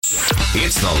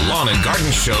It's the Lawn and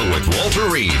Garden Show with Walter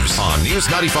Reeves on News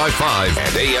 95.5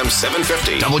 and AM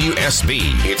 750 WSB.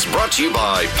 It's brought to you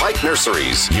by Pike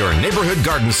Nurseries, your neighborhood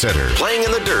garden center, playing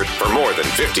in the dirt for more than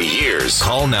 50 years.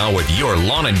 Call now with your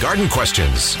lawn and garden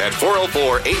questions at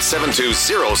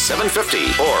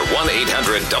 404-872-0750 or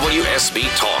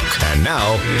 1-800-WSB-TALK. And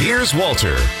now, here's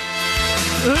Walter.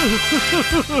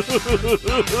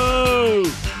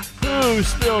 Who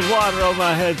spilled water on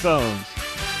my headphones?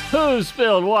 Who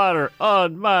spilled water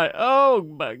on my... Oh,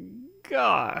 my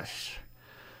gosh.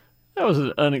 That was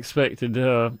an unexpected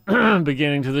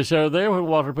beginning to the show there when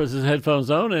Walter puts his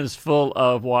headphones on and is full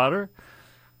of water.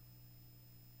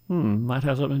 Might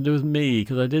have something to do with me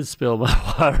because I did spill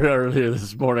my water earlier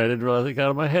this morning. I didn't realize it got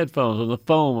on my headphones, on the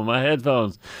foam of my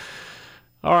headphones.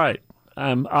 All right.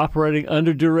 I'm operating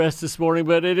under duress this morning,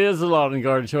 but it is the Lawn and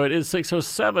Garden Show. It is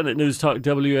 6:07 at News Talk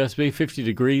WSB, 50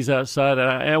 degrees outside.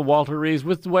 I am Walter Reeves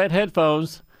with the wet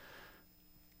headphones.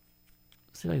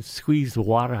 See if I can squeeze the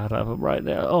water out of them right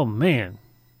now. Oh, man.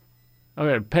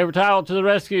 Okay, paper towel to the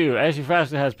rescue. Ashley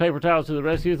Faster has paper towels to the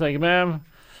rescue. Thank you, ma'am.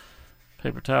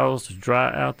 Paper towels to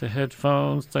dry out the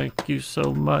headphones. Thank you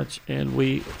so much. And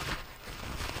we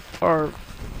are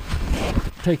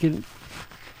taking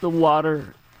the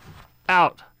water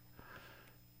out.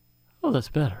 Oh, that's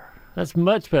better. That's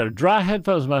much better. Dry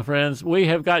headphones, my friends. We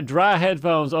have got dry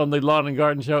headphones on the Lawn and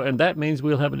Garden Show, and that means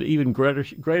we'll have an even greater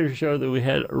show than we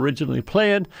had originally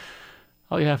planned.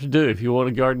 All you have to do if you want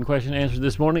a garden question answered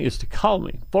this morning is to call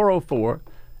me,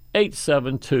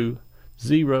 404-872-0750.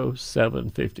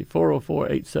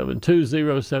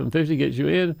 404-872-0750. Get you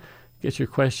in, get your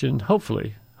question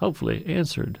hopefully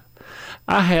answered.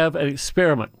 I have an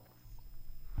experiment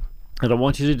that I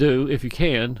want you to do, if you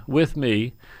can, with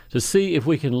me, to see if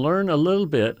we can learn a little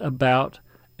bit about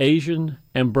Asian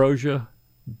ambrosia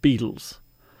beetles.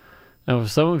 Now, for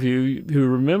some of you who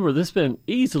remember, this has been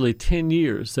easily 10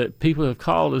 years that people have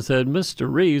called and said, Mr.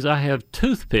 Reeves, I have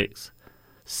toothpicks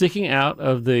sticking out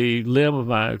of the limb of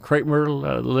my crepe myrtle,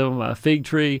 out of the limb of my fig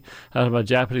tree, out of my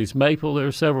Japanese maple. There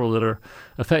are several that are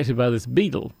affected by this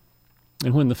beetle.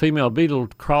 And when the female beetle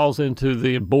crawls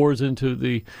bores into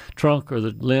the trunk or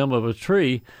the limb of a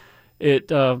tree, it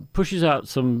pushes out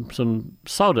some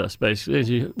sawdust, basically, and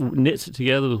she knits it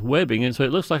together with webbing, and so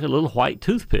it looks like a little white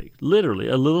toothpick, literally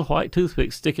a little white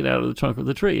toothpick sticking out of the trunk of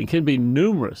the tree. It can be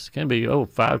numerous, can be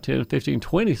 5, 10, 15,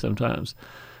 20 sometimes,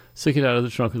 sticking out of the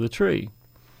trunk of the tree.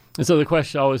 And so the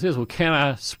question always is, well, can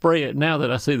I spray it now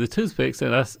that I see the toothpicks?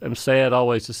 And I'm sad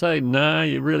always to say, no,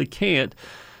 you really can't.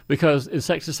 Because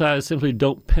insecticides simply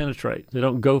don't penetrate. They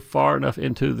don't go far enough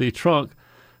into the trunk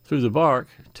through the bark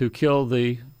to kill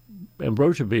the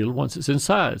ambrosia beetle once it's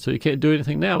inside. So you can't do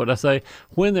anything now. But I say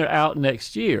when they're out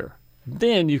next year,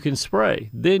 then you can spray.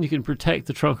 Then you can protect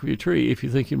the trunk of your tree if you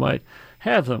think you might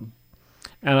have them.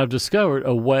 And I've discovered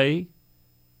a way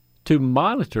to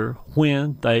monitor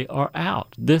when they are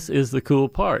out. This is the cool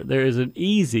part. There is an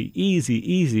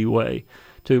easy way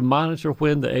to monitor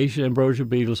when the Asian ambrosia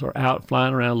beetles are out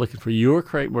flying around looking for your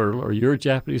crepe myrtle or your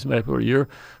Japanese maple or your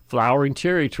flowering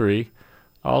cherry tree,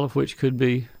 all of which could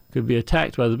be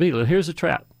attacked by the beetle. And here's a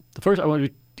trap. The first, I want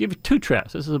to give you 2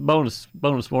 traps. This is a bonus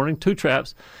morning. 2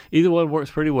 traps. Either one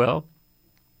works pretty well.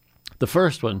 The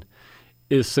first one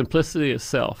is simplicity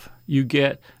itself. You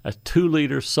get a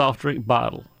 2-liter soft drink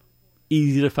bottle.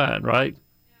 Easy to find, right?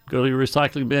 Go to your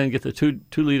recycling bin, get the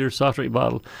 2-liter soft drink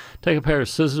bottle, take a pair of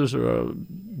scissors or a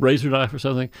razor knife or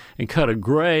something, and cut a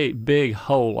great big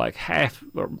hole, like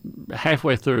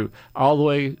halfway through, all the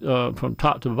way from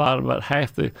top to bottom, about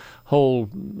half the whole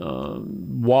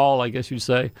wall, I guess you'd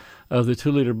say, of the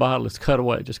 2-liter bottle is cut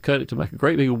away. Just cut it to make a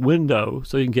great big window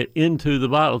so you can get into the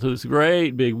bottle through this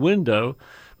great big window.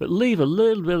 But leave a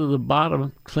little bit of the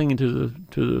bottom clinging to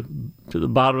the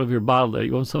bottom of your bottle there.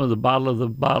 You want some of the bottom of the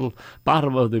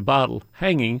bottle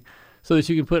hanging so that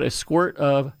you can put a squirt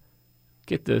of,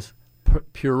 get this,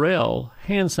 Purell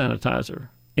hand sanitizer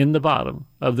in the bottom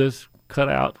of this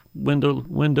cut-out,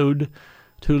 windowed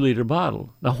 2-liter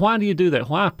bottle. Now, why do you do that?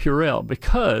 Why Purell?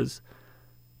 Because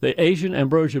the Asian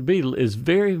ambrosia beetle is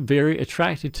very, very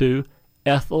attracted to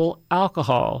ethyl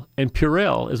alcohol, and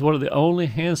Purell is one of the only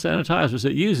hand sanitizers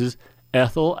that uses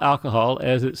ethyl alcohol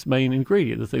as its main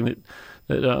ingredient, the thing that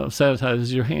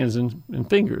sanitizes your hands and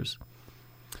fingers.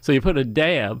 So you put a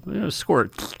dab, put a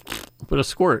squirt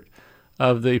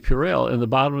of the Purell in the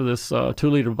bottom of this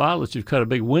 2-liter bottle that you've cut a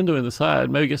big window in the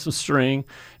side, maybe get some string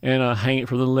and hang it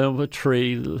from the limb of a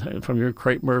tree, from your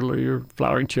crepe myrtle or your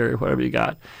flowering cherry, whatever you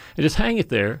got, and just hang it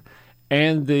there.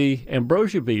 And the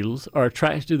ambrosia beetles are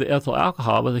attracted to the ethyl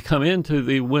alcohol, but they come into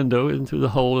the window, into the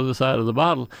hole in the side of the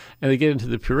bottle, and they get into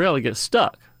the Purell and get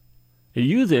stuck. And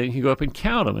you then can go up and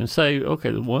count them and say,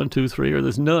 okay, there's 1, 2, 3, or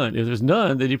there's none. If there's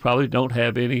none, then you probably don't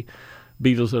have any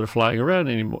beetles that are flying around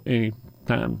any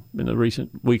time in the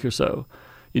recent week or so.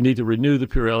 You need to renew the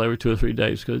Purell every 2 or 3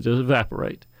 days because it does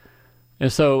evaporate.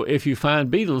 And so if you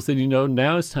find beetles, then you know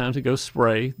now it's time to go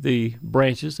spray the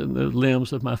branches and the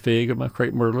limbs of my fig or my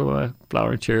crepe myrtle or my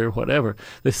flowering cherry or whatever.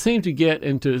 They seem to get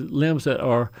into limbs that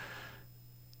are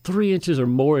 3 inches or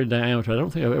more in diameter. I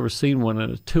don't think I've ever seen one in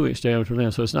a 2-inch diameter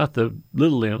limb. So it's not the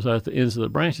little limbs at the ends of the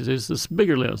branches. It's the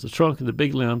bigger limbs, the trunk and the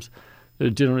big limbs that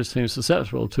generally seem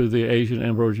susceptible to the Asian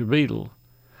ambrosia beetle.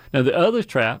 Now the other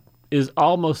trap is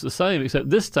almost the same, except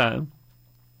this time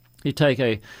you take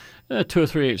a 2 or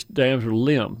 3 inch diameter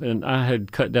limb, and I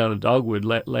had cut down a dogwood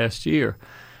last year,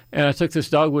 and I took this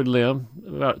dogwood limb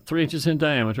about 3 inches in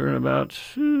diameter and about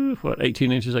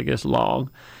 18 inches, I guess,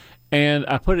 long, and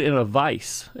I put it in a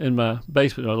vise in my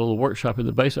basement, a little workshop in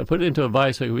the basement. I put it into a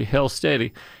vise so it could be held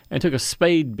steady, and took a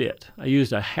spade bit. I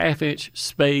used a 1/2-inch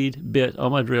spade bit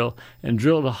on my drill and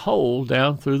drilled a hole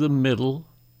down through the middle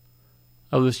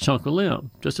of this chunk of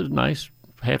limb, just a nice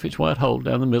 1/2-inch wide hole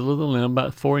down the middle of the limb,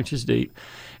 about 4 inches deep.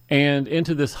 And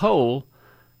into this hole,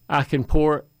 I can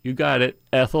pour, you got it,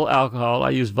 ethyl alcohol.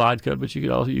 I use vodka, but you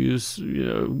could also use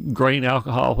grain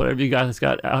alcohol, whatever you got that's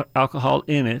got alcohol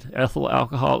in it, ethyl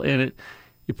alcohol in it.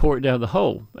 You pour it down the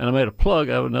hole. And I made a plug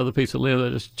out of another piece of limb that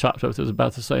I just chopped up that was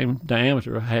about the same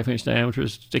diameter, a 1/2-inch diameter,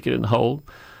 stick it in the hole,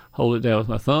 hold it down with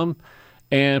my thumb,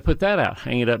 and put that out.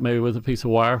 Hang it up maybe with a piece of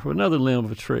wire from another limb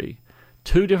of a tree.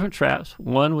 2 different traps,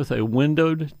 one with a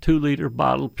windowed 2-liter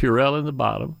bottle, Purell in the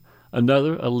bottom,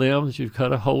 another, a limb that you've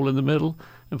cut a hole in the middle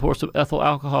and pour some ethyl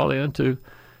alcohol in to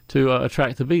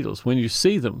attract the beetles. When you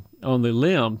see them on the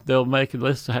limb, they'll make,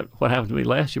 let's what happened to me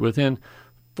last year, within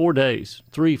 4 days,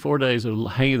 3-4 days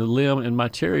of hanging the limb in my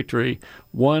cherry tree,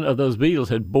 one of those beetles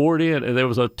had bored in, and there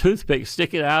was a toothpick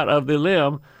sticking out of the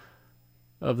limb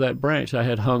of that branch I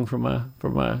had hung from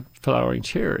my flowering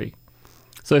cherry.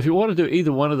 So if you want to do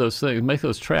either one of those things, make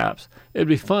those traps, it'd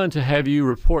be fun to have you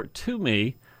report to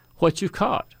me what you've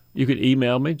caught. You can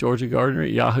email me,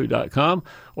 georgiagardner@yahoo.com,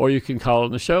 or you can call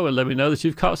on the show and let me know that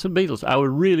you've caught some beetles. I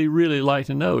would really, really like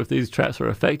to know if these traps are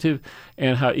effective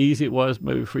and how easy it was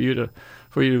maybe for you to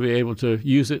be able to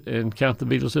use it and count the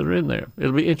beetles that are in there.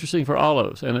 It'll be interesting for all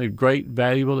of us and a great,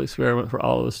 valuable experiment for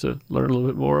all of us to learn a little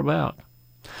bit more about.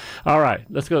 All right,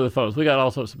 let's go to the phones. We got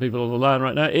all sorts of people on the line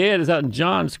right now. Ed is out in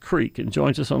Johns Creek and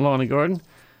joins us on Lawn and Garden.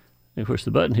 And push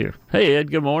the button here. Hey, Ed,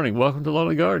 good morning. Welcome to Lawn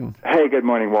and Garden. Hey, good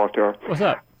morning, Walter. What's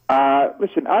up?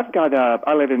 Listen, I've got,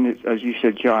 I live in, as you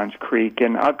said, Johns Creek,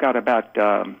 and I've got about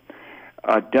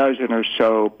a dozen or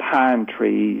so pine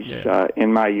trees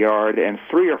in my yard, and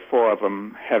 3 or 4 of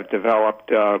them have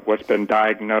developed what's been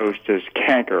diagnosed as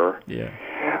canker. Yeah.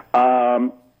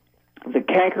 The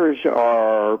cankers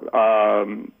are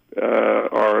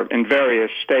in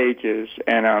various stages,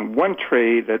 and on one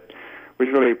tree that which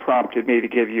really prompted me to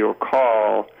give you a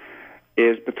call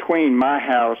is between my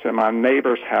house and my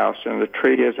neighbor's house, and the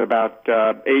tree is about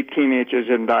 18 inches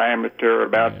in diameter,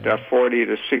 about 40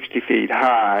 to 60 feet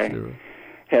high. Sure.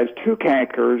 Has 2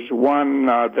 cankers. One,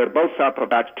 they're both up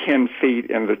about 10 feet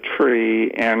in the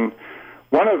tree, and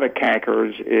one of the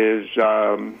cankers is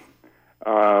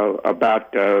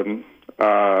about,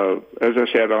 as I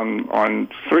said, on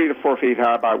 3 to 4 feet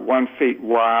high by 1 foot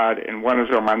wide, and one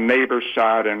is on my neighbor's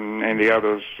side, and the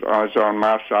other is on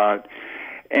my side.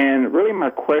 And really, my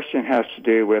question has to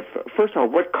do with, first of all,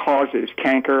 what causes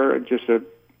canker? Just a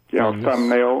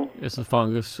thumbnail. It's a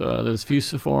fungus. There's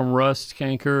fusiform rust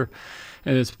canker,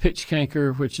 and there's pitch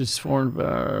canker, which is formed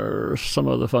by some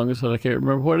other fungus, but I can't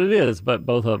remember what it is. But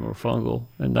both of them are fungal.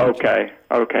 And okay.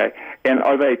 And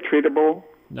are they treatable?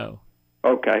 No.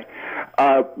 Okay.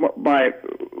 My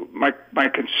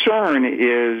concern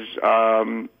is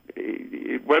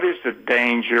what is the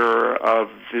danger of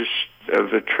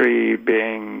the tree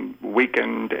being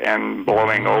weakened and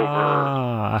blowing over?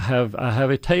 I have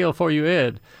a tale for you,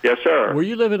 Ed. Yes, sir. Were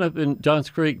you living up in Johns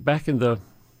Creek back in the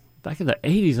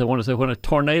 80s? I want to say, when a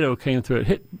tornado came through,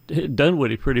 it hit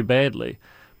Dunwoody pretty badly.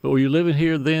 But were you living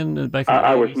here then? Back in the 80s?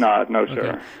 I was not. No, sir.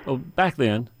 Okay. Well, back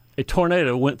then, a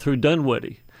tornado went through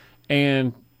Dunwoody,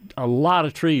 and a lot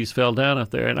of trees fell down up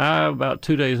there. And I, about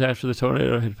 2 days after the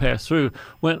tornado had passed through,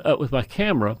 went up with my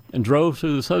camera and drove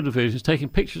through the subdivisions, taking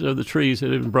pictures of the trees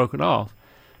that had been broken off.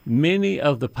 Many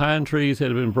of the pine trees that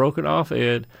had been broken off,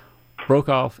 Ed, broke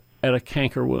off at a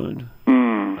canker wound.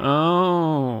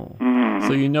 Oh.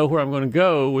 So you know where I'm going to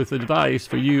go with advice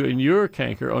for you and your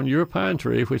canker on your pine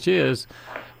tree, which is,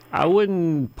 I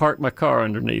wouldn't park my car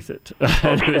underneath it.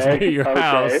 It was near your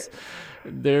house.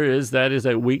 that is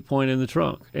a weak point in the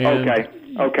trunk. And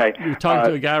Okay. You're talking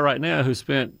to a guy right now who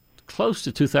spent close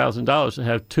to $2,000 to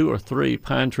have 2 or 3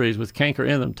 pine trees with canker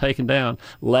in them taken down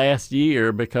last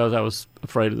year because I was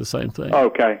afraid of the same thing.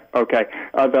 Okay.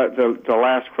 The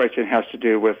last question has to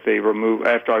do with the remove.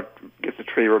 After I get the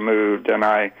tree removed, and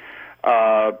I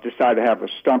decide to have the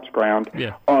stumps ground.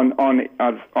 Yeah. On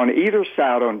either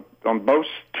side, on both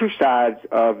 2 sides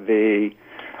of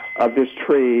this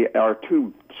tree are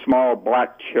 2 small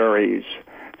black cherries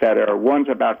that are, one's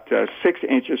about 6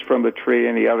 inches from the tree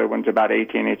and the other one's about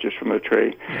 18 inches from the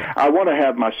tree. Yeah. I want to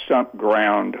have my stump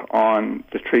ground on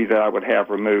the tree that I would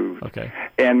have removed. Okay.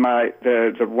 And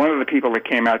the one of the people that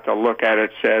came out to look at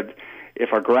it said,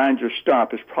 if I grind your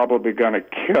stump, it's probably going to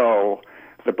kill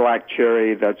the black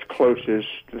cherry that's closest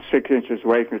 6 inches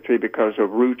away from the tree because the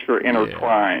roots are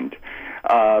intertwined.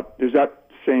 Does that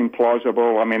seem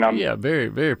plausible? I mean, yeah, very,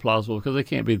 very plausible because they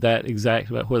can't be that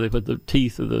exact about where they put the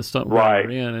teeth of the stump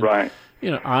grinder in. And, right.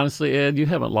 Honestly, Ed, you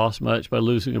haven't lost much by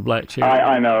losing a black cherry.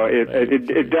 I know.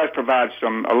 It does provide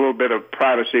a little bit of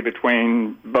privacy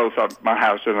between both of my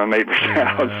house and the neighbor's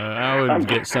house. I would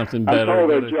get something better. I'm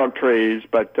told they're junk trees,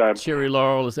 but cherry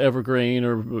laurel is evergreen,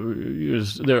 or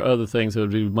there are other things that would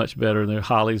be much better. And there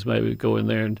hollies maybe go in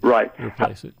there and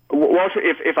replace it. Walter,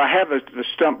 if I have the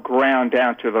stump ground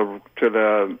down to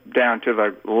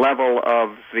the level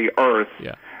of the earth,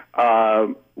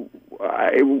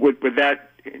 would that?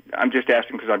 I'm just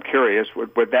asking because I'm curious.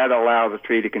 Would that allow the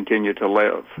tree to continue to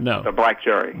live? No. The black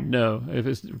cherry? No. If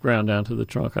it's ground down to the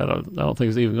trunk, I don't think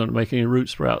it's even going to make any root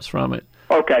sprouts from it.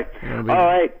 Okay. All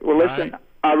right. Well, listen,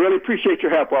 I really appreciate your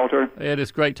help, Walter. Ed,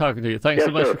 it's great talking to you. Thanks so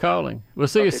much for calling. We'll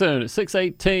see you soon at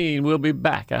 6:18. We'll be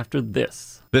back after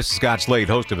this. This is Scott Slade,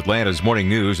 host of Atlanta's Morning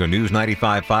News on News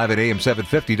 95.5 at AM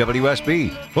 750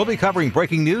 WSB. We'll be covering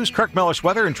breaking news, Kirk Mellish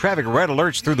weather, and traffic red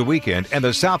alerts through the weekend. And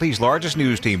the Southeast's largest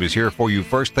news team is here for you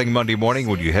first thing Monday morning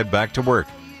when you head back to work.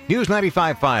 News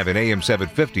 95.5 at AM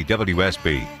 750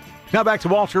 WSB. Now back to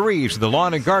Walter Reeves, the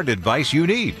lawn and garden advice you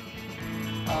need.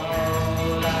 All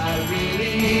I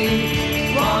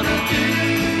really want to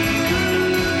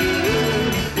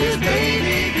do is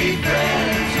baby be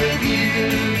friends with you.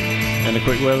 And a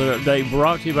quick weather update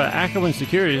brought to you by Ackerman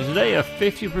Security. Today, a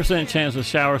 50% chance of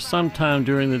showers sometime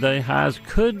during the day. Highs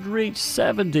could reach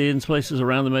 70 in places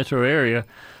around the metro area.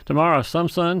 Tomorrow, some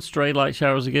sun, stray light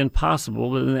showers again possible,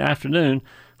 but in the afternoon,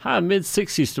 high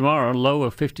mid-60s tomorrow, low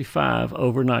of 55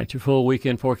 overnight. Your full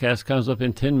weekend forecast comes up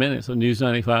in 10 minutes on News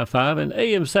 95.5 and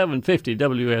AM 750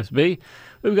 WSB.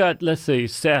 We've got,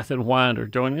 Seth and Winder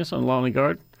joining us on Lawn and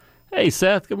Garden. Hey,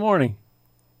 Seth, good morning.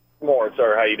 Good morning,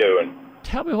 sir. How you doing?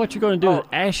 Tell me what you're going to do with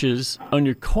ashes on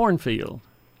your cornfield.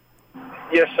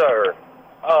 Yes, sir.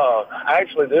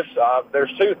 Actually, there's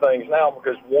 2 things now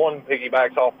because one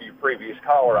piggybacks off of your previous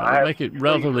caller. I'll make it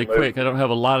relatively quick. I don't have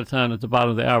a lot of time at the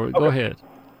bottom of the hour. Go ahead.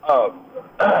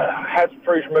 Had some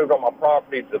trees removed on my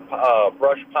property. The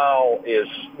brush pile is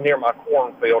near my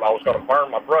cornfield. I was going to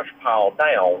burn my brush pile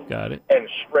down. Got it. And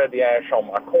spread the ash on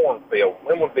my cornfield.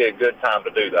 When would be a good time to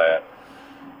do that?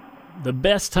 The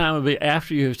best time would be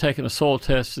after you have taken a soil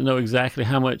test to know exactly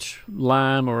how much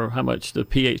lime or how much the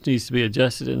pH needs to be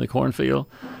adjusted in the cornfield.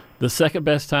 The second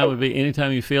best time would be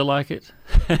anytime you feel like it.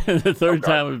 The third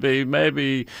time would be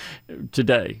maybe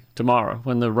tomorrow,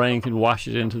 when the rain can wash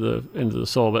it into the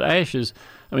soil. But ashes,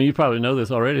 I mean, you probably know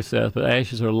this already, Seth, but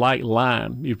ashes are like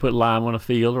lime. You put lime on a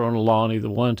field or on a lawn, either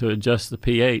one, to adjust the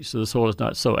pH so the soil is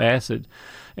not so acid,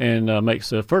 and makes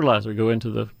the fertilizer go into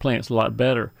the plants a lot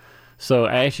better. So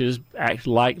ashes act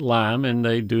like lime, and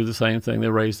they do the same thing. They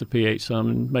raise the pH some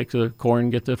and make the corn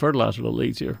get the fertilizer a little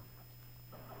easier.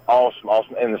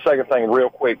 Awesome. And the second thing, real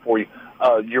quick for you,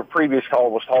 your previous caller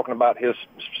was talking about his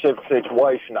specific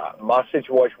situation. My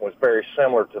situation was very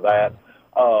similar to that.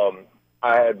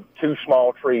 I had 2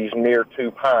 small trees near 2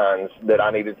 pines that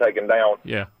I needed taken down.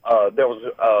 Yeah. There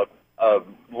was a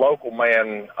local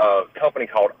man, a company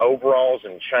called Overalls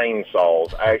and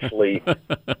Chainsaws, actually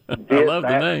did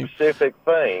that specific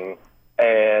thing.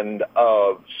 And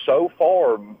so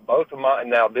far, both of my,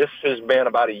 now this has been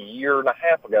about a year and a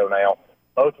half ago now,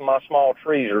 both of my small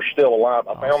trees are still alive.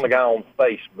 I found the guy on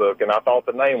Facebook, and I thought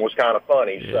the name was kind of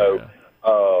funny. Yeah.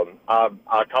 So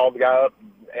I called the guy up,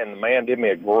 and the man did me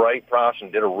a great price and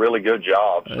did a really good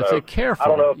job. So careful. I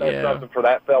don't know if that's something for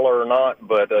that fella or not,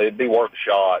 but it'd be worth a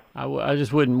shot. I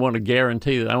just wouldn't want to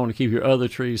guarantee that. I want to keep your other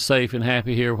trees safe and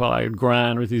happy here while I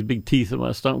grind with these big teeth of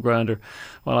my stump grinder,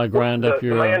 while I grind up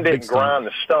your The man didn't grind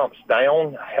the stumps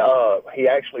down. He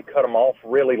actually cut them off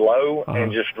really low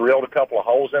and just drilled a couple of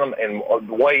holes in them. And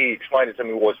the way he explained it to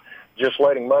me was just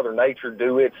letting Mother Nature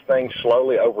do its thing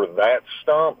slowly over that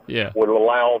stump would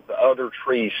allow the other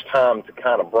trees time to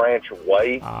kind of branch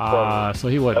away. So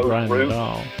he wasn't grinding at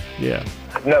all. Yeah.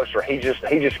 No, sir. He just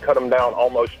cut them down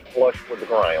almost flush with the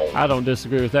ground. I don't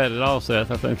disagree with that at all, Seth.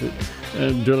 I think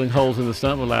that drilling holes in the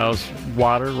stump allows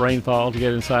water, rainfall to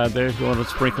get inside there. If you want to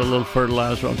sprinkle a little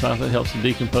fertilizer on top, it helps to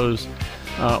decompose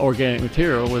organic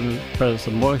material in the presence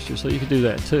of moisture, so you can do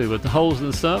that too. But the holes in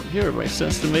the stump, here, it makes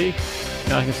sense to me.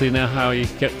 And I can see now how you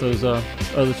kept those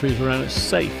other trees around it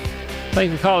safe.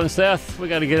 Thank you for calling, Seth. We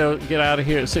got to get out of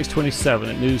here at 6:27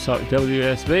 at News Talk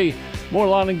WSB. More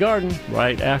Lawn and Garden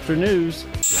right after news.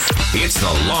 It's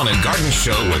the Lawn and Garden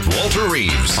Show with Walter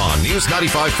Reeves on News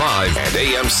 95.5 and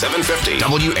AM 750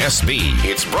 WSB.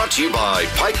 It's brought to you by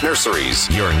Pike Nurseries,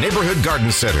 your neighborhood garden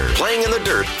center, playing in the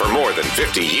dirt for more than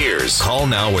 50 years. Call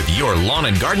now with your lawn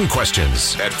and garden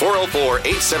questions at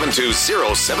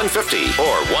 404-872-0750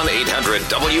 or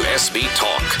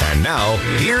 1-800-WSB-TALK. And now,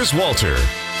 here's Walter.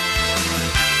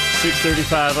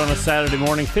 6:35 on a Saturday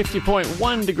morning,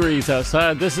 50.1 degrees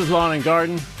outside. This is Lawn and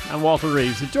Garden. I'm Walter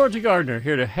Reeves, the Georgia Gardener,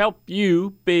 here to help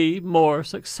you be more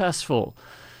successful.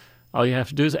 All you have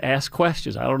to do is ask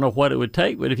questions. I don't know what it would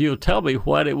take, but if you'll tell me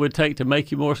what it would take to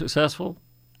make you more successful,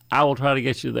 I will try to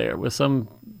get you there with some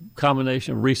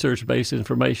combination of research-based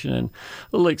information and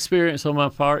a little experience on my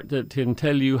part that can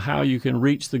tell you how you can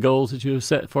reach the goals that you have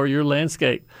set for your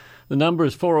landscape. The number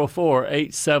is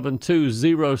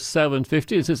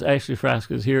 404-872-0750. And since Ashley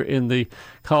Frasca is here in the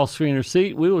call screener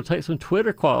seat, we will take some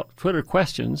Twitter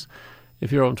questions.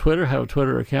 If you're on Twitter, have a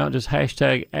Twitter account, just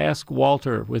hashtag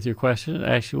 #AskWalter with your question.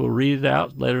 Ashley will read it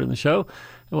out later in the show,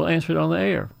 and we'll answer it on the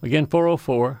air. Again,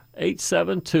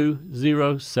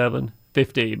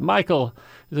 404-872-0750. Michael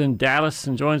is in Dallas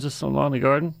and joins us on Lawn and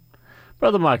Garden.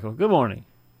 Brother Michael, good morning.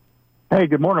 Hey,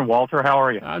 good morning, Walter. How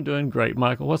are you? I'm doing great,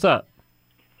 Michael. What's up?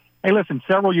 Hey, listen,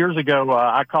 several years ago,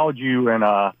 I called you and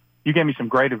you gave me some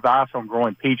great advice on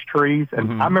growing peach trees.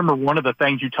 And I remember one of the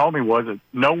things you told me was that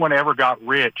no one ever got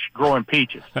rich growing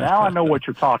peaches. Now I know what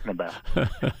you're talking about.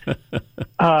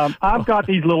 I've got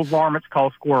these little varmints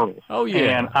called squirrels. Oh,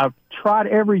 yeah. And I've tried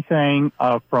everything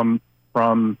from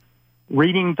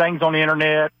reading things on the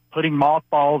internet, putting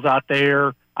mothballs out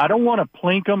there. I don't want to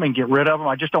plink them and get rid of them.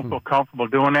 I just don't feel comfortable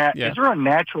doing that. Yeah. Is there a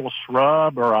natural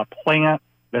shrub or a plant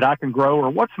that I can grow, or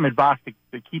what's some advice to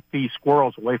keep these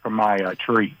squirrels away from my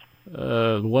trees?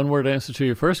 One-word answer to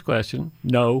your first question,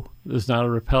 no. There's not a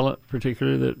repellent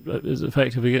particularly that is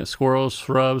effective against squirrels,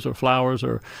 shrubs, or flowers,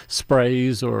 or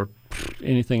sprays, or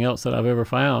anything else that I've ever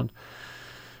found.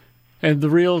 And the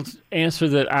real answer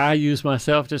that I use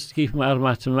myself just to keep them out of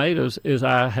my tomatoes is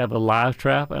I have a live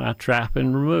trap, and I trap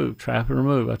and remove.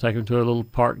 I take them to a little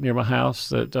park near my house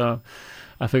that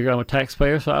I figure I'm a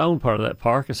taxpayer, so I own part of that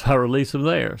park, and so I release them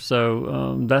there.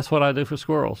 So that's what I do for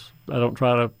squirrels. I don't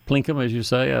try to plink them, as you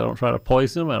say. I don't try to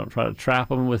poison them. I don't try to trap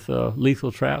them with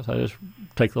lethal traps. I just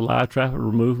take the live trap and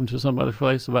remove them to somebody's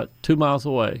place about 2 miles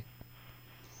away.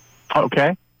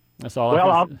 Okay. That's all.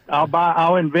 Well,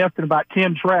 I'll invest in about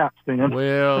 10 traps then.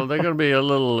 Well, they're going to be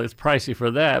it's pricey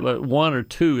for that, but 1 or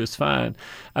 2 is fine.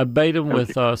 I bait them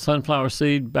with sunflower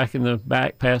seed back in the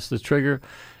back past the trigger,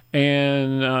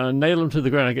 and nail them to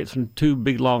the ground. I get some 2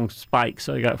 big long spikes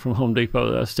I got from Home Depot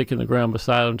that I stick in the ground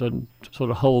beside them to sort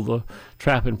of hold the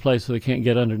trap in place so they can't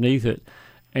get underneath it.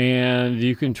 And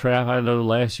you can trap, I know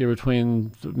last year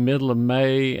between the middle of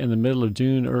May and the middle of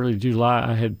June, early July,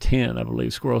 I had 10, I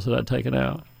believe, squirrels that I'd taken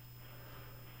out.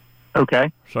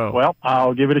 Okay. Well,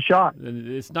 I'll give it a shot.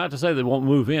 It's not to say they won't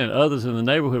move in. Others in the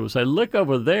neighborhood will say, look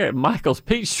over there at Michael's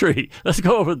peach tree. Let's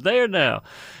go over there now.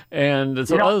 And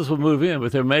so others will move in,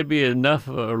 but there may be enough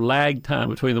of a lag time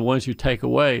between the ones you take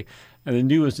away and the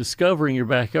new ones discovering your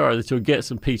backyard that you'll get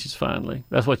some peaches finally.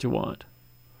 That's what you want.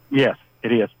 Yes,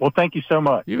 it is. Well, thank you so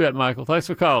much. You bet, Michael. Thanks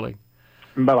for calling.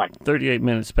 Bye-bye. 38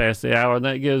 minutes past the hour, and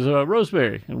that gives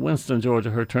Rosemary in Winston, Georgia,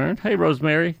 her turn. Hey,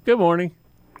 Rosemary. Good morning.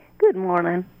 Good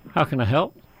morning. How can I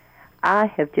help? I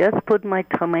have just put my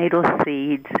tomato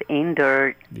seeds in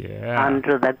dirt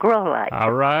under the grow light.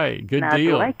 All right. Good deal. Now,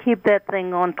 do I keep that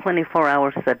thing on 24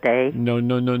 hours a day?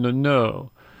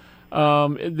 No.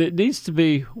 It needs to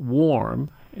be warm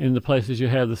in the places you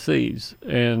have the seeds,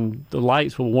 and the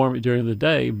lights will warm it during the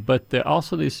day, but there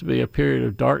also needs to be a period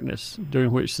of darkness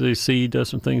during which the seed does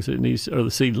some things that it needs, or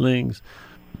the seedlings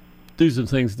do some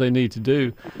things they need to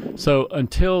do. So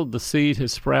until the seed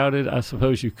has sprouted, I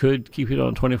suppose you could keep it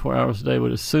on 24 hours a day,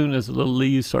 but as soon as the little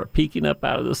leaves start peeking up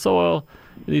out of the soil,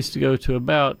 it needs to go to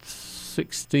about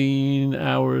 16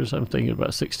 hours. I'm thinking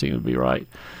about 16 would be right.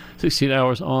 16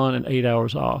 hours on and 8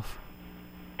 hours off.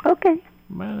 Okay.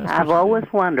 Man, I've always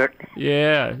wondered.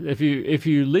 Yeah, if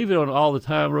you leave it on all the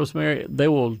time, Rosemary, they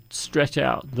will stretch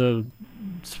out. The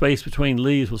space between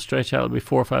leaves will stretch out. It'll be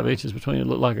 4 or 5 inches between. It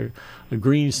look like a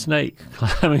green snake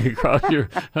climbing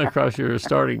across your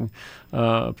starting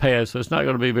pad. So it's not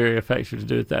going to be very effective to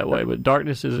do it that way. But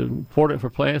darkness is important for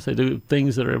plants. They do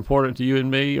things that are important to you and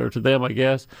me, or to them, I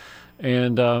guess,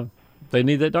 and they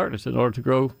need that darkness in order to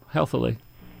grow healthily.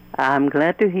 I'm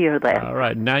glad to hear that. All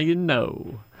right, now you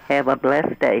know. Have a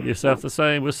blessed day. Yourself the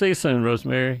same. We'll see you soon,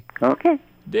 Rosemary. Okay.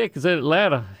 Dick is in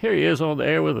Atlanta. Here he is on the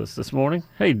air with us this morning.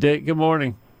 Hey, Dick, good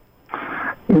morning.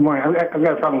 Good morning. I've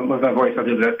got a problem with my voice. I'll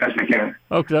do the best I can.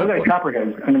 Okay. I've got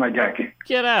copperheads under my deck.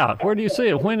 Get out. Where do you see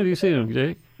them? When have you seen them,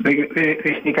 Dick?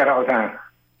 They sneak out all the time.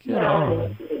 Get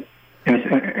on.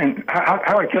 And how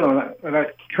do I kill them without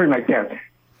hurting my cats?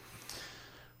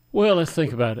 Well, let's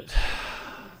think about it.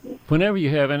 Whenever you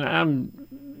have, and I'm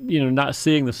not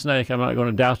seeing the snake, I'm not going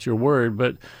to doubt your word,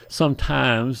 but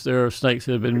sometimes there are snakes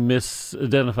that have been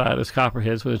misidentified as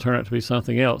copperheads when they turn out to be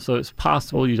something else. So it's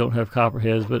possible you don't have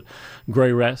copperheads, but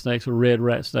gray rat snakes or red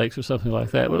rat snakes or something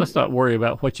like that. But let's not worry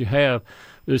about what you have.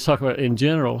 Let's talk about, in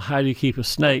general, how do you keep a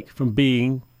snake from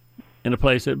being in a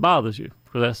place that bothers you?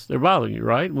 Because they're bothering you,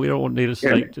 right? We don't need a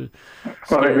snake to...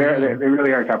 Well, they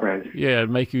really are copperheads. Yeah,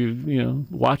 make you,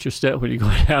 watch your step when you go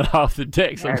down off the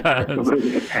deck sometimes.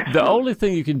 The only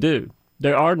thing you can do,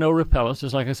 there are no repellents,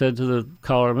 just like I said to the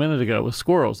caller a minute ago with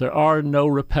squirrels. There are no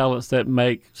repellents that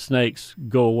make snakes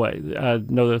go away. I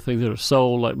know there are things that are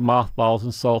sold, like mothballs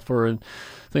and sulfur and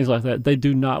things like that. They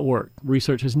do not work.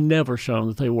 Research has never shown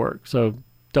that they work, so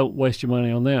don't waste your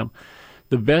money on them.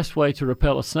 The best way to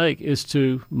repel a snake is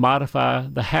to modify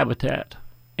the habitat.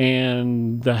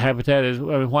 And the habitat is,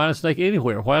 why is a snake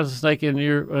anywhere? Why is a snake under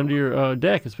your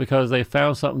deck? It's because they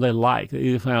found something they like. They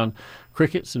either found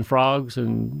crickets and frogs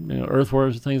and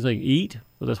earthworms and things they can eat.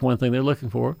 But that's one thing they're looking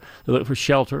for. They look for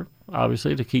shelter,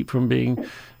 obviously, to keep from being,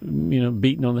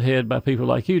 beaten on the head by people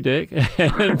like you, Dick.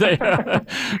 And they,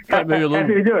 maybe a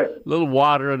little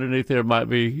water underneath there might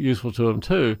be useful to them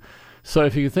too. So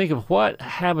if you can think of what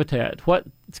habitat, what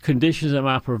conditions am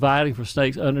I providing for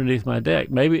snakes underneath my deck?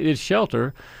 Maybe it is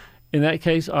shelter. In that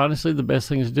case, honestly, the best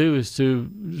thing to do is to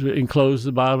enclose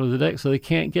the bottom of the deck so they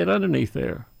can't get underneath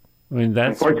there. I mean,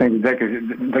 that's... Unfortunately,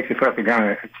 the deck is off the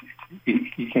ground.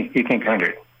 You can't climb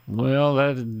it. Well,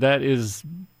 that is,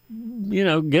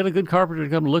 get a good carpenter to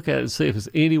come look at it and see if there's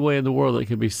any way in the world that it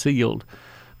can be sealed.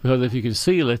 Because if you can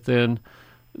seal it, then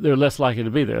they're less likely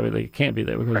to be there. I mean, they can't be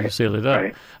there because you seal it up.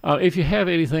 Right. If you have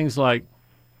any things like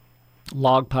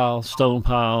log piles, stone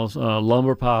piles,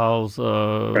 lumber piles,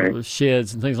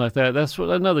 sheds and things like that, that's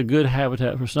another good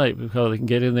habitat for snake, because they can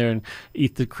get in there and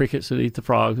eat the crickets and eat the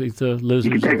frogs, eat the lizards.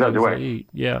 You can take those away. Eat.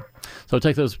 Yeah. So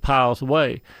take those piles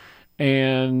away.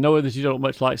 And knowing that you don't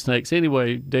much like snakes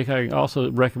anyway, Dick, I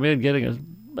also recommend getting a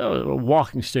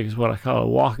walking stick is what I call it, a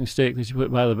walking stick that you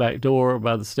put by the back door or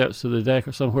by the steps to the deck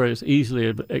or somewhere that's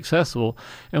easily accessible.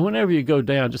 And whenever you go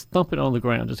down, just thump it on the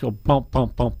ground. Just go bump,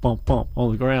 bump, bump, bump, bump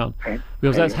on the ground.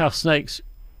 Because that's how snakes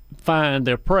find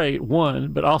their prey,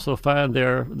 one, but also find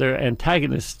their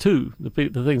antagonists, two, the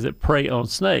things that prey on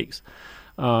snakes.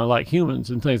 Like humans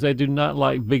and things, they do not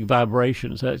like big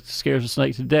vibrations. That scares a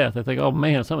snake to death. They think, oh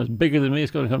man, something's bigger than me.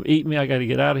 It's going to come eat me. I got to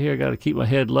get out of here. I got to keep my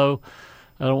head low.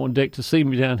 I don't want Dick to see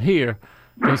me down here.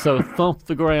 And so thump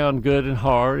the ground good and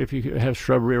hard. If you have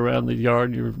shrubbery around the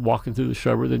yard and you're walking through the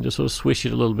shrubbery, then just sort of swish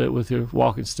it a little bit with your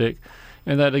walking stick.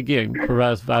 And that, again,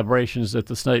 provides vibrations that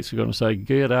the snakes are going to say,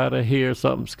 get out of here,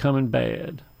 something's coming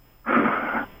bad.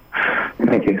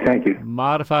 Thank you.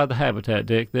 Modify the habitat,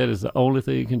 Dick. That is the only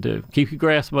thing you can do. Keep your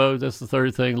grass mowed. That's the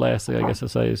third thing. Last thing I guess I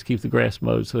say is keep the grass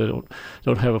mowed so they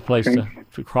don't have a place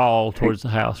to crawl towards the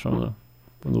house from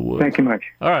the woods. Thank you much.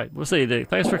 All right. We'll see you, Dick.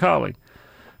 Thanks for calling.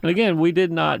 And again, we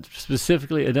did not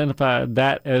specifically identify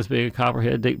that as being a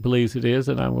copperhead. Dick believes it is,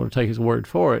 and I'm going to take his word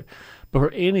for it. But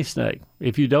for any snake,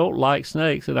 if you don't like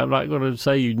snakes, and I'm not going to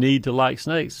say you need to like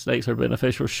snakes. Snakes are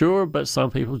beneficial, sure, but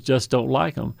some people just don't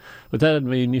like them. But that doesn't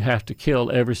mean you have to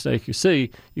kill every snake you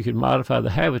see. You can modify the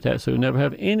habitat so you never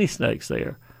have any snakes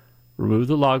there. Remove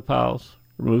the log piles.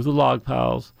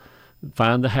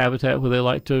 Find the habitat where they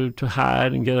like to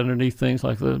hide and get underneath things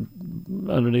like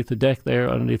underneath the deck there,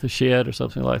 underneath a shed or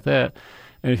something like that.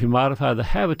 And if you modify the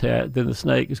habitat, then the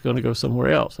snake is going to go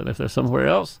somewhere else. And if they're somewhere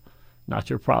else,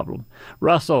 not your problem.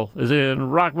 Russell is in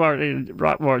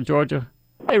Rockmart, Georgia.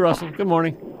 Hey, Russell. Good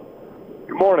morning.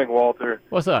 Good morning, Walter.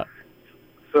 What's up?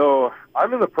 So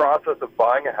I'm in the process of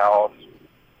buying a house.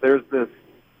 There's this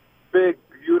big,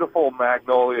 beautiful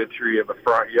magnolia tree in the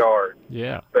front yard.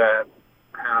 Yeah. That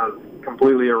has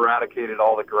completely eradicated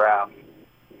all the grass.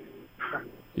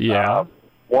 Yeah.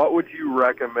 what would you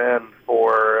recommend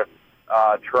for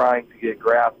trying to get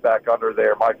grass back under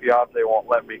there? My fiance won't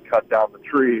let me cut down the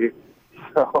tree.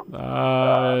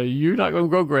 So, you're not going to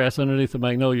grow grass underneath the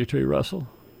magnolia tree, Russell.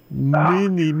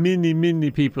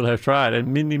 Many people have tried,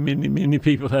 and many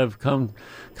people have come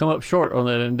up short on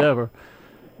that endeavor.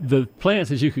 The plants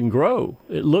that you can grow,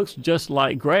 it looks just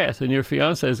like grass, and your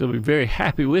fiance is going to be very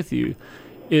happy with you,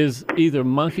 is either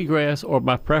monkey grass, or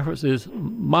my preference is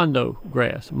mondo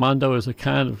grass. Mondo is a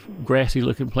kind of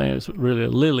grassy-looking plant. It's really a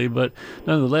lily, but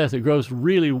nonetheless, it grows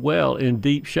really well in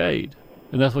deep shade.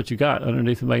 And that's what you got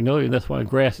underneath the magnolia. And that's why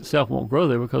grass itself won't grow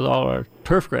there, because all our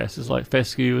turf grasses like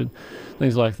fescue and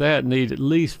things like that need at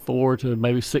least 4 to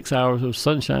maybe 6 hours of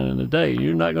sunshine in a day.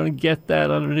 You're not going to get that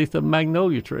underneath the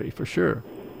magnolia tree for sure.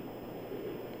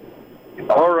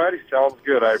 All righty, sounds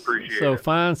good. I appreciate it. So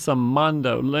find some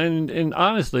mondo. And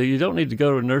honestly, you don't need to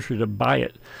go to a nursery to buy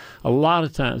it. A lot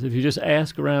of times, if you just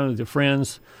ask around with your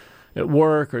friends at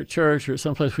work or at church or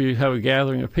someplace where you have a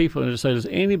gathering of people and just say, does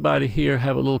anybody here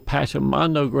have a little patch of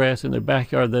mondo grass in their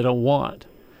backyard they don't want?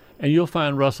 And you'll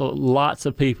find, Russell, lots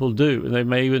of people do. And they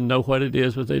may even know what it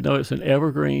is, but they know it's an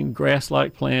evergreen,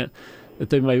 grass-like plant that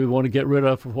they maybe want to get rid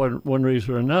of for one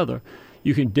reason or another.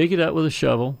 You can dig it up with a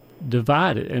shovel,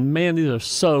 divide it. And, man, these are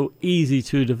so easy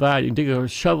to divide. You can dig a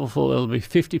shovelful, there'll be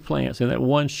 50 plants in that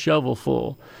one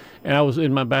shovelful. And I was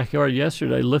in my backyard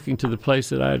yesterday looking to the place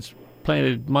that I had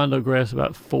planted mondo grass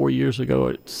about 4 years ago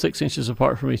at 6 inches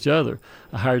apart from each other.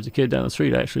 I hired the kid down the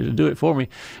street actually to do it for me.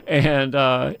 And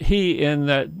he, in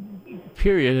that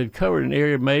period, had covered an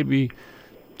area maybe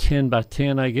 10 by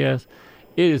 10, I guess.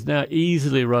 It is now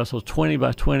easily, Russell, 20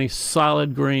 by 20,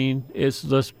 solid green. It's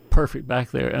just perfect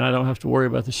back there. And I don't have to worry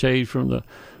about the shade from the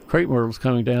crepe myrtles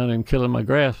coming down and killing my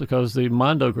grass, because the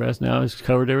mondo grass now has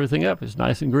covered everything up. It's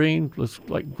nice and green, looks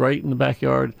like great in the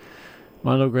backyard.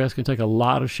 Mondo grass can take a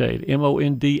lot of shade.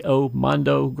 M-O-N-D-O,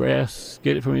 mondo grass.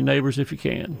 Get it from your neighbors if you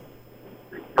can.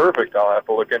 Perfect. I'll have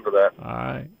to look into that. All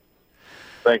right.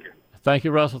 Thank you. Thank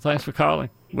you, Russell. Thanks for calling.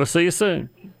 We'll see you soon.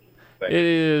 Thanks. It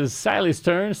is Sally's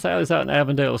turn. Sally's out in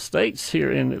Avondale Estates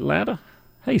here in Atlanta.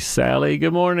 Hey, Sally.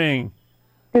 Good morning.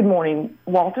 Good morning,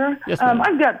 Walter. Yes, ma'am.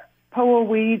 I've got poa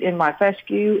weed in my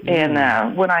fescue,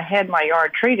 and when I had my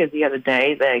yard treated the other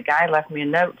day, the guy left me a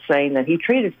note saying that he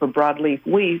treated for broadleaf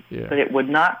weed, but it would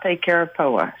not take care of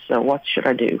poa. So what should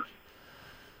I do?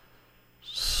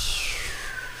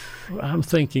 I'm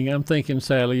thinking,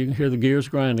 Sally. You can hear the gears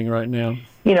grinding right now.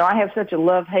 You know, I have such a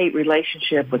love-hate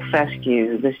relationship with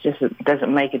fescue. This just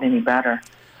doesn't make it any better.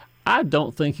 I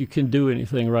don't think you can do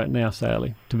anything right now,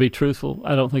 Sally. To be truthful,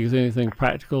 I don't think it's anything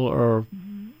practical or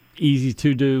easy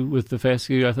to do with the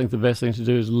fescue. I think the best thing to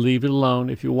do is leave it alone.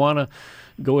 If you want to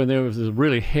go in there with this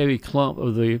really heavy clump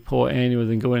of the poa annua,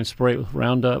 then go in and spray it with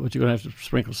Roundup, but you're going to have to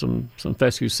sprinkle some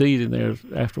fescue seed in there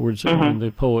afterwards when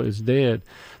the poa is dead.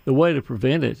 The way to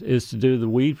prevent it is to do the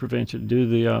weed prevention, do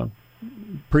the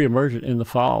pre-emergent in the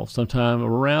fall, sometime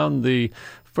around the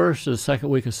first or the second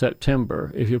week of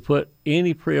September. If you put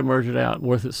any pre-emergent out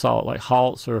worth its salt, like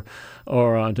Halts or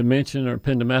Dimension or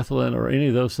pendimethalin or any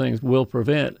of those things, will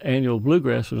prevent annual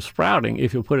bluegrass from sprouting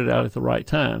if you put it out at the right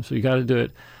time. So you got to do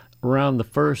it around the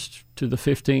 1st to the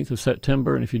 15th of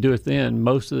September, and if you do it then,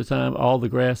 most of the time, all the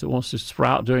grass that wants to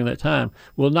sprout during that time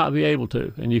will not be able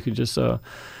to, and you can just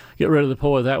get rid of the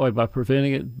poa that way by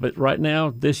preventing it. But right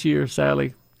now, this year,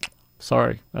 Sally,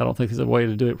 sorry, I don't think there's a way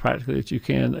to do it practically that you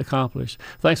can accomplish.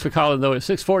 Thanks for calling, though, at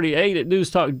 6:48 at News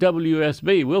Talk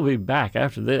WSB. We'll be back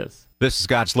after this. This is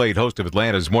Scott Slade, host of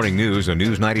Atlanta's Morning News on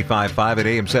News 95.5 at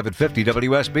AM 750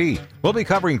 WSB. We'll be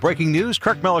covering breaking news,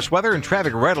 Kirk Mellish weather, and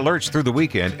traffic red alerts through the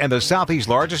weekend. And the Southeast's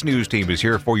largest news team is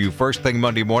here for you first thing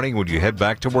Monday morning when you head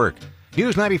back to work.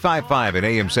 News 95.5 at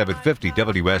AM 750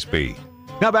 WSB.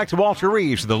 Now back to Walter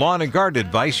Reeves, the lawn and garden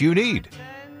advice you need.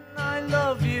 I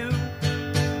love you.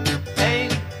 A,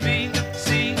 B,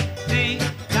 C, D.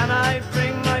 Can I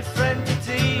bring my friend to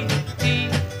T, E,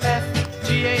 F,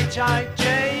 G, H, I,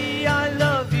 J? I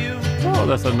love you. Oh,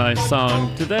 that's a nice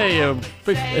song. Today,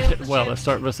 well, let's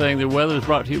start by saying the weather is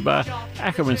brought to you by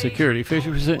Ackerman Security.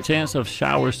 50% chance of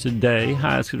showers today.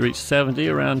 Highs could reach 70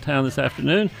 around town this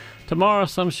afternoon. Tomorrow,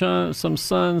 some sun,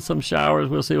 some showers.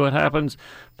 We'll see what happens.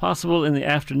 Possible in the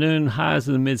afternoon, highs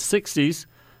in the mid-60s.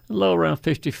 Low around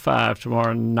 55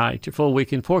 tomorrow night. Your full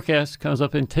weekend forecast comes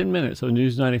up in 10 minutes on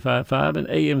News 95.5 and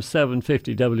AM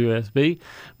 750 WSB.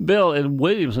 Bill in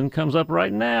Williamson comes up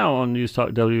right now on News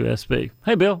Talk WSB.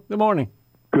 Hey, Bill. Good morning.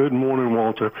 Good morning,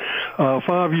 Walter.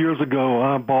 5 years ago,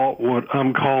 I bought what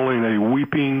I'm calling a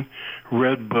weeping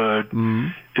red bud.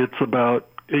 It's about,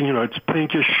 it's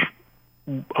pinkish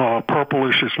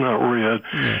purplish. It's not red.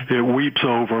 Yeah. It weeps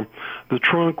over. The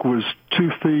trunk was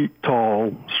 2 feet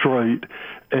tall, straight,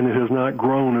 and it has not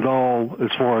grown at all as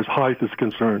far as height is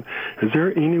concerned. Is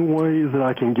there any way that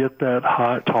I can get that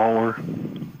height taller?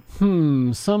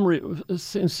 It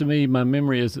seems to me, my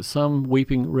memory is that some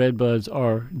weeping redbuds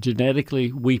are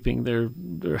genetically weeping.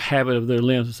 Their habit of their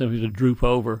limbs is simply to droop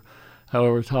over,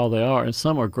 however tall they are, and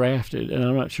some are grafted. And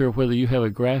I'm not sure whether you have a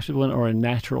grafted one or a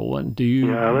natural one. Do you?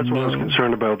 Yeah, that's what I was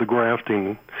concerned about, the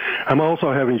grafting. I'm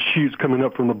also having shoots coming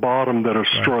up from the bottom that are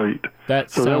straight. That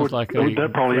sounds like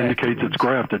that probably indicates it's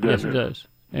grafted, doesn't it? Yes, it does.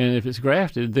 And if it's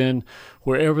grafted, then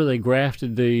wherever they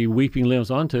grafted the weeping limbs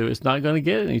onto, it's not going to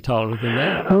get any taller than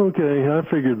that. Okay, I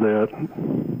figured that.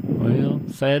 Well,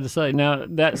 sad to say. Now,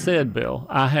 that said, Bill,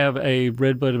 I have a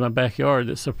redbud in my backyard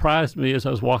that surprised me as I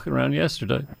was walking around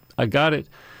yesterday. I got it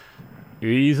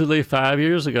easily 5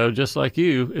 years ago, just like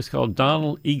you. It's called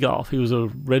Donald Egolf. He was a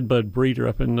redbud breeder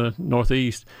up in the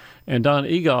Northeast. And Don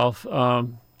Egolf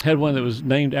had one that was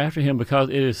named after him because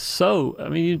it is so,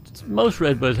 most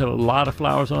redbuds have a lot of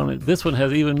flowers on it. This one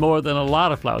has even more than a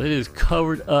lot of flowers. It is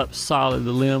covered up solid,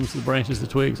 the limbs, the branches, the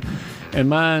twigs. And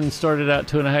mine started out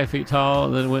 2.5 feet tall,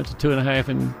 and then went to 2.5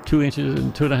 and 2 inches,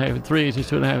 and 2.5 and 3 inches,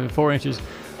 2.5 and 4 inches.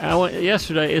 And I went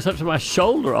yesterday, it's up to my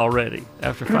shoulder already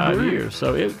after 5 years.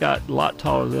 So it got a lot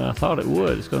taller than I thought it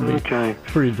would. It's going to be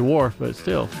pretty dwarf, but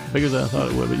still bigger than I thought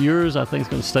it would. But yours, I think, is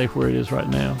going to stay where it is right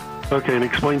now. Okay, and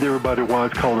explain to everybody why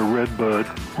it's called a red bud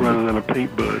rather than a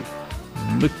pink bud.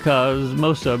 Because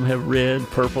most of them have red,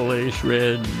 purplish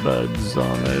red buds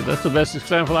on it. That's the best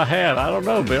example I have. I don't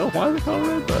know, Bill. Why is it called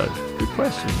red bud? Good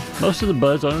question. Most of the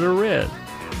buds on it are red.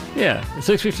 Yeah,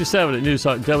 6:57 at News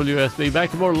Talk WSB.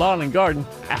 Back to more Lawn and Garden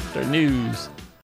after news.